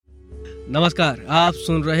नमस्कार, आप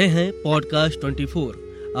सुन रहे हैं पॉडकास्ट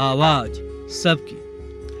 24 आवाज सबकी।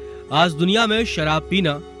 आज दुनिया में शराब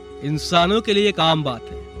पीना इंसानों के लिए एक आम बात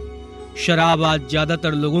है। शराब आज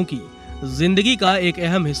ज्यादातर लोगों की जिंदगी का एक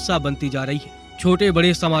अहम हिस्सा बनती जा रही है। छोटे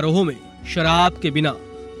बड़े समारोहों में शराब के बिना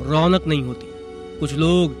रौनक नहीं होती। कुछ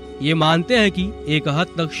लोग ये मानते हैं कि एक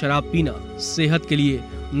हद तक शराब पीना सेहत के लिए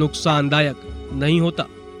नुकसानदायक नहीं होता,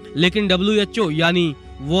 लेकिन WHO यानी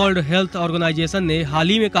वर्ल्ड हेल्थ ऑर्गेनाइजेशन ने हाल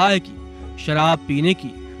ही में कहा है कि शराब पीने की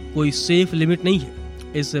कोई सेफ लिमिट नहीं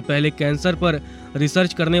है। इससे पहले कैंसर पर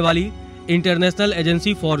रिसर्च करने वाली इंटरनेशनल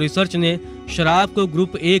एजेंसी फॉर रिसर्च ने शराब को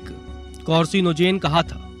ग्रुप 1 कार्सिनोजेन कहा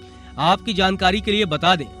था। आपकी जानकारी के लिए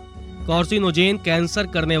बता दें, कार्सिनोजेन कैंसर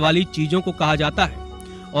करने वाली चीजों को कहा जाता है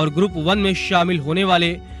और ग्रुप 1 में शामिल होने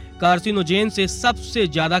वाले कार्सिनोजेन से सबसे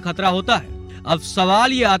ज्यादा खतरा होता है। अब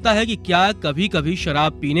सवाल ये आता है कि क्या कभी कभी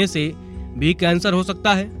शराब पीने से भी कैंसर हो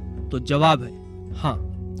सकता है? तो जवाब है हाँ।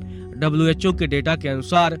 WHO के डेटा के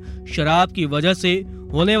अनुसार शराब की वजह से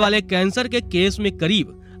होने वाले कैंसर के केस में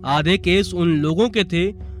करीब आधे केस उन लोगों के थे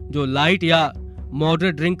जो लाइट या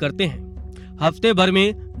मॉडरेट ड्रिंक करते हैं। हफ्ते भर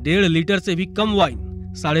में 1.5 लीटर से भी कम वाइन,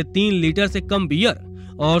 3.5 लीटर से कम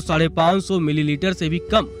बियर और 550 मिलीलीटर से भी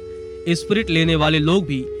कम स्पिरिट लेने वाले लोग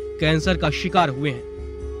भी कैंसर का शिकार हुए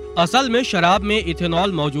हैं। असल में शराब में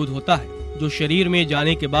इथेनॉल मौजूद होता है, जो शरीर में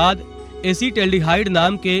जाने के बाद एसीटल्डिहाइड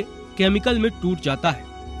नाम के केमिकल में टूट जाता है।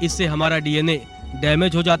 इससे हमारा DNA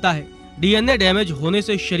डैमेज हो जाता है। DNA डैमेज होने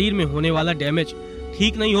से शरीर में होने वाला डैमेज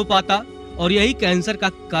ठीक नहीं हो पाता और यही कैंसर का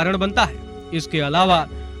कारण बनता है। इसके अलावा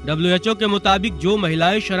WHO के मुताबिक जो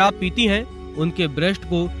महिलाएं शराब पीती हैं, उनके ब्रेस्ट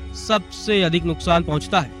को सबसे अधिक नुकसान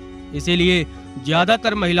पहुंचता है। इसीलिए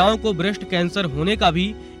ज्यादातर महिलाओं को ब्रेस्ट कैंसर होने का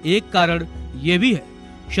भी एक कारण ये भी है।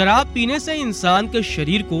 शराब पीने से इंसान के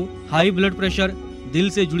शरीर को हाई ब्लड प्रेशर, दिल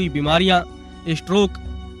से जुड़ी बीमारियां, स्ट्रोक,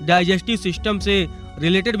 डाइजेस्टिव सिस्टम से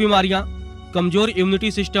रिलेटेड बीमारियां, कमजोर immunity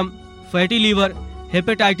system, fatty liver,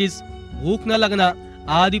 hepatitis, भूख न लगना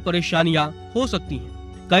आदि परेशानियां हो सकती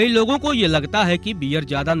हैं। कई लोगों को ये लगता है कि बियर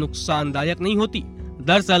ज्यादा नुकसानदायक नहीं होती।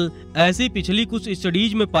 दरअसल ऐसी पिछली कुछ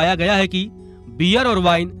स्टडीज में पाया गया है कि बियर और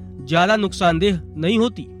वाइन ज्यादा नुकसानदेह नहीं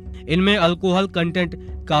होती। इनमें अल्कोहल कंटेंट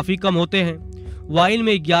काफी कम होते हैं। वाइन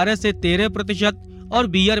में 11 से 13% और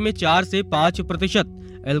बियर में 4 से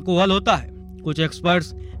 5% अल्कोहल होता है। कुछ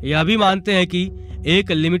एक्सपर्ट्स यह भी मानते हैं कि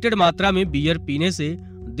एक लिमिटेड मात्रा में बियर पीने से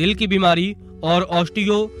दिल की बीमारी और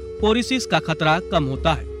ऑस्टियोपोरोसिस का खतरा कम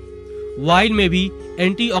होता है। वाइन में भी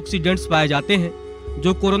एंटीऑक्सीडेंट्स पाए जाते हैं,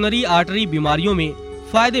 जो कोरोनरी आर्टरी बीमारियों में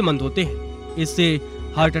फायदेमंद होते हैं। इससे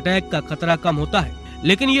हार्ट अटैक का खतरा कम होता है।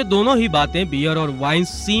 लेकिन ये दोनों ही बातें बियर और वाइन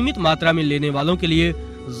सीमित मात्रा में लेने वालों के लिए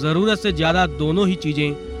जरूरत से ज्यादा दोनों ही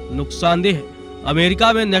चीजें नुकसानदेह है।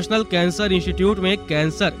 अमेरिका में नेशनल कैंसर इंस्टीट्यूट में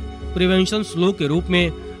कैंसर प्रिवेंशन स्लो के रूप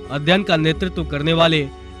में अध्ययन का नेतृत्व करने वाले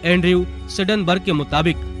एंड्रयू सिडनबर्ग के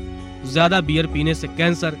मुताबिक ज्यादा बियर पीने से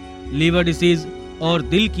कैंसर, लीवर डिसीज और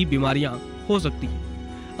दिल की बीमारियां हो सकती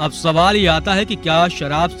हैं। अब सवाल ये आता है कि क्या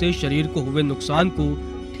शराब से शरीर को हुए नुकसान को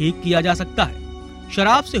ठीक किया जा सकता है?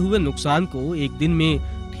 शराब से हुए नुकसान को एक दिन में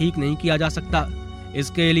ठीक नहीं किया जा सकता।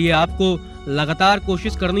 इसके लिए आपको लगातार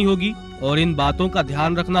कोशिश करनी होगी और इन बातों का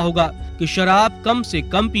ध्यान रखना होगा कि शराब कम से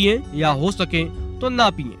कम पिएं या हो सके तो ना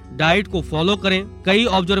पिएं। डाइट को फॉलो करें। कई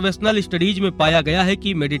ऑब्जर्वेशनल स्टडीज में पाया गया है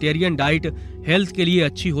कि मेडिटेरियन डाइट हेल्थ के लिए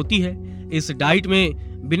अच्छी होती है। इस डाइट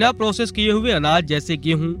में बिना प्रोसेस किए हुए अनाज जैसे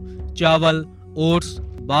गेहूं, चावल, ओट्स,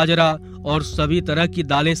 बाजरा और सभी तरह की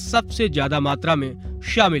दालें सबसे ज्यादा मात्रा में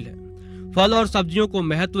शामिल है। फल और सब्जियों को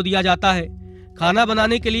महत्व दिया जाता है। खाना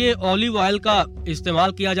बनाने के लिए ऑलिव ऑयल का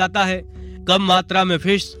इस्तेमाल किया जाता है। कम मात्रा में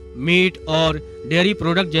फिश, मीट और डेयरी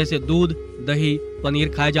प्रोडक्ट जैसे दूध, दही, पनीर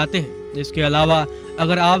खाए जाते हैं। इसके अलावा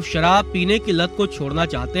अगर आप शराब पीने की लत को छोड़ना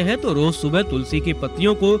चाहते हैं तो रोज सुबह तुलसी की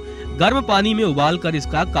पत्तियों को गर्म पानी में उबालकर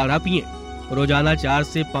इसका काढ़ा पिएं। रोजाना 4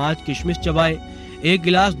 से 5 किशमिश चबाएं। 1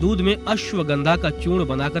 गिलास दूध में अश्वगंधा का चूर्ण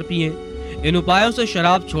बनाकर पिएं। इन उपायों से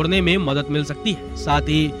शराब छोड़ने में मदद मिल सकती है। साथ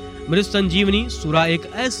ही मृत संजीवनी सुरा एक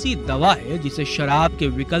ऐसी दवा है जिसे शराब के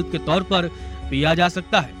विकल्प के तौर पर पिया जा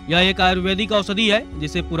सकता है। यह एक आयुर्वेदिक औषधि है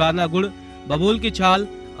जिसे पुराना गुड़, बबूल की छाल,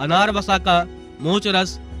 अनार वसाका, मोच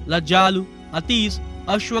रस, लज्जालू, अतीस,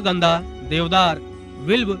 अश्वगंधा, देवदार,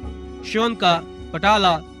 विल्व, शोनका,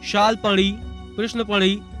 पटाला, शालपणी,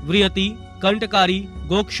 कृष्णपणी, व्रियति, कंटकारी,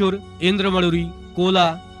 गोक्षुर, इंद्रमणुरी, कोला,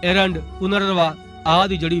 एरंड, पुनर्वा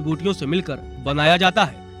आदि जड़ी बूटियों से मिलकर बनाया जाता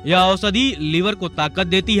है। यह औषधि लीवर को ताकत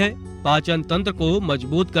देती है, पाचन तंत्र को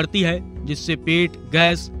मजबूत करती है, जिससे पेट,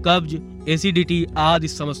 गैस, कब्ज, एसिडिटी आदि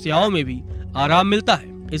समस्याओं में भी आराम मिलता है।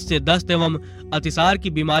 इससे दस्त एवं अतिसार की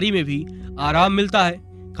बीमारी में भी आराम मिलता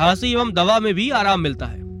है। खांसी एवं दवा में भी आराम मिलता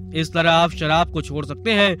है। इस तरह आप शराब को छोड़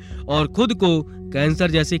सकते हैं और खुद को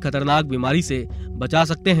कैंसर जैसी खतरनाक बीमारी से बचा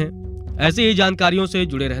सकते हैं। ऐसी ही जानकारियों से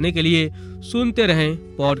जुड़े रहने के लिए सुनते रहें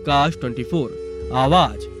पॉडकास्ट 24,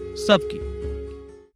 आवाज सबकी।